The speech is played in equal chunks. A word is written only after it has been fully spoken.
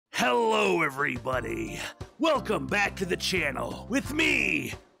Hello everybody! Welcome back to the channel with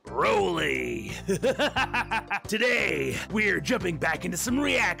me, Rolly! Today, we're jumping back into some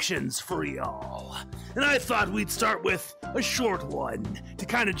reactions for y'all. And I thought we'd start with a short one to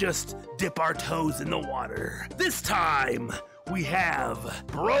kind of just dip our toes in the water. This time, we have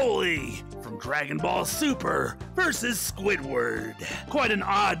Broly from Dragon Ball Super versus Squidward. Quite an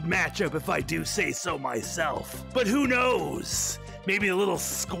odd matchup if I do say so myself. But who knows? Maybe the little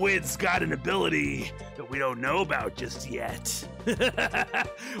squid's got an ability that we don't know about just yet.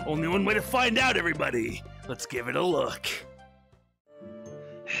 Only one way to find out, everybody. Let's give it a look.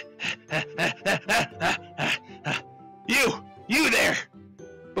 You there!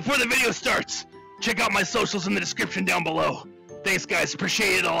 Before the video starts, check out my socials in the description down below. Thanks guys,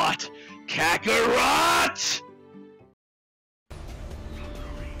 appreciate it a lot. Kakarot!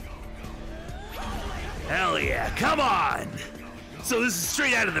 Hell yeah, come on! So this is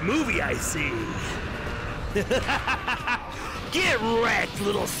straight out of the movie, I see. Get wrecked,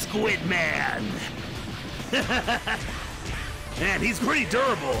 little squid man! Man, he's pretty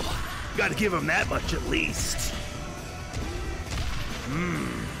durable. Gotta give him that much at least.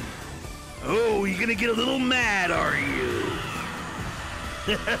 Oh, you're gonna get a little mad, are you?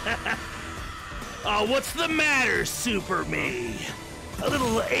 Oh, what's the matter, Super Me? A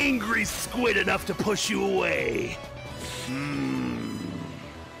little angry squid enough to push you away.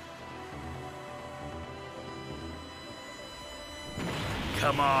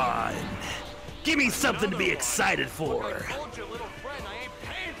 Come on. Give me something to be excited for. I told your little friend I ain't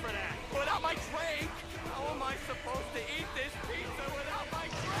paying for that. Without my drink, how am I supposed to eat this pizza without my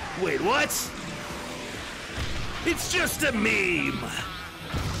drink? Wait, what? It's just a meme.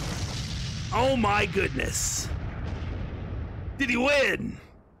 Oh my goodness. Did he win?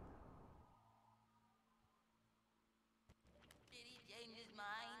 Did he change his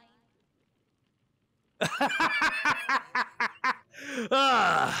mind?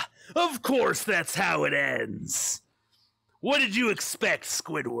 Of course that's how it ends. What did you expect,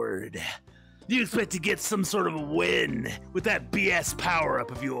 Squidward? Do you expect to get some sort of a win with that BS power-up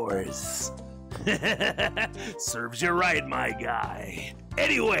of yours? Serves you right, my guy.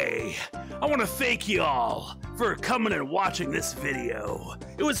 Anyway, I want to thank you all for coming and watching this video.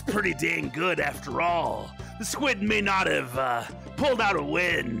 It was pretty dang good after all. The squid may not have pulled out a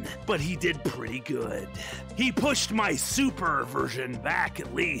win, but he did pretty good. He pushed my super version back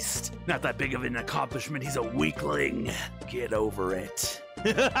at least. Not that big of an accomplishment, he's a weakling. Get over it.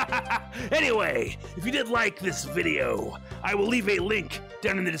 Anyway, if you did like this video, I will leave a link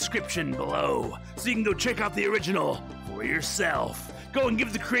down in the description below so you can go check out the original for yourself. Go and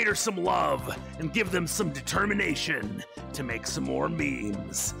give the creator some love and give them some determination to make some more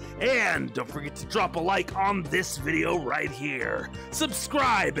memes. And don't forget to drop a like on this video right here.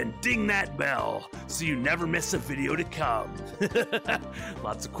 Subscribe and ding that bell so you never miss a video to come.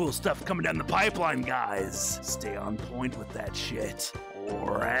 Lots of cool stuff coming down the pipeline, guys. Stay on point with that shit,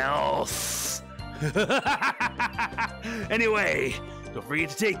 or else. Anyway, don't forget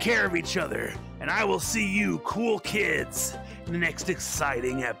to take care of each other, and I will see you cool kids in the next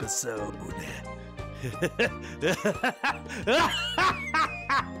exciting episode.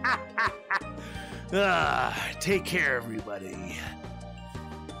 Take care, everybody.